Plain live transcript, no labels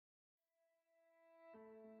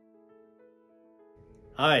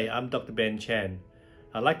Hi, I'm Dr. Ben Chan.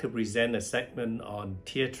 I'd like to present a segment on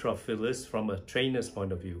tear trough fillers from a trainer's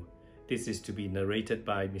point of view. This is to be narrated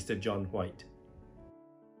by Mr. John White.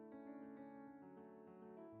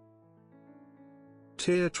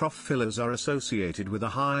 Tear trough fillers are associated with a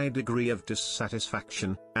high degree of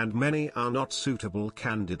dissatisfaction, and many are not suitable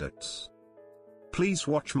candidates. Please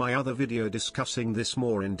watch my other video discussing this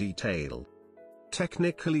more in detail.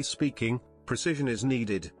 Technically speaking, precision is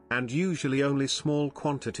needed, and usually only small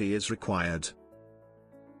quantity is required.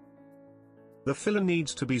 The filler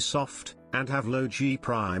needs to be soft, and have low G'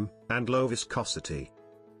 and low viscosity.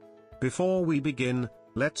 Before we begin,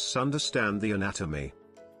 let's understand the anatomy.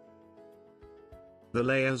 The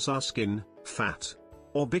layers are skin, fat,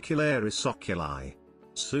 orbicularis oculi,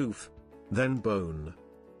 soothe, then bone.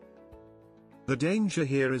 The danger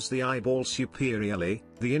here is the eyeball superiorly,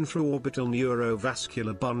 the infraorbital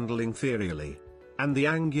neurovascular bundle inferiorly, and the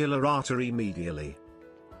angular artery medially.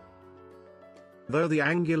 Though the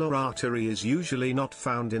angular artery is usually not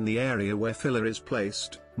found in the area where filler is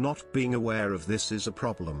placed, not being aware of this is a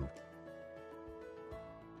problem.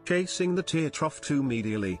 Chasing the tear trough too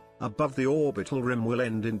medially, above the orbital rim will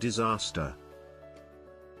end in disaster.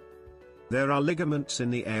 There are ligaments in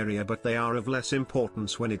the area, but they are of less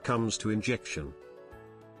importance when it comes to injection.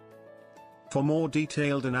 For more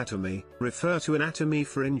detailed anatomy, refer to Anatomy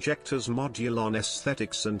for Injectors module on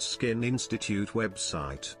Aesthetics and Skin Institute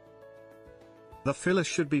website. The filler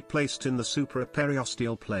should be placed in the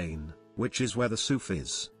supraperiosteal plane, which is where the soothe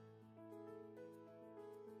is.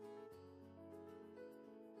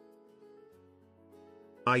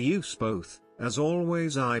 I use both. As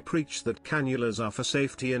always, I preach that cannulas are for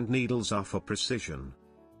safety and needles are for precision.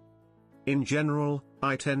 In general,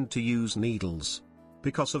 I tend to use needles.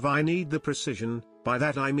 Because I need the precision, by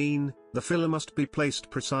that I mean, the filler must be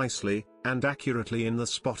placed precisely, and accurately in the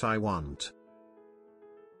spot I want.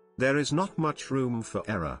 There is not much room for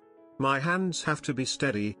error. My hands have to be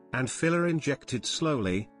steady, and filler injected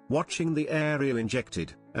slowly, watching the area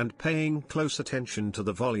injected, and paying close attention to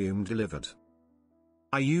the volume delivered.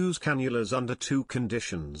 I use cannulas under two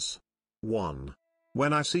conditions. 1.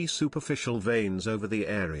 When I see superficial veins over the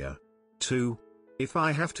area. 2. If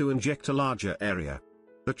I have to inject a larger area.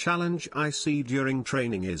 The challenge I see during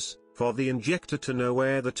training is, for the injector to know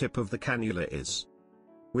where the tip of the cannula is.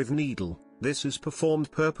 With needle, this is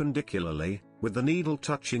performed perpendicularly, with the needle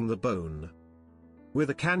touching the bone. With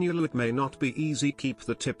a cannula it may not be easy to keep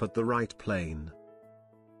the tip at the right plane.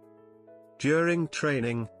 During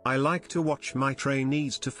training, I like to watch my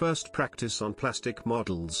trainees to first practice on plastic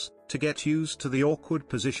models, to get used to the awkward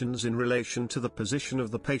positions in relation to the position of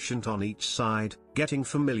the patient on each side, getting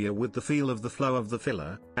familiar with the feel of the flow of the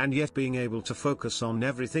filler, and yet being able to focus on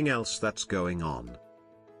everything else that's going on.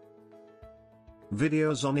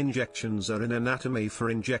 Videos on injections are in Anatomy for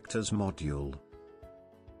Injectors module.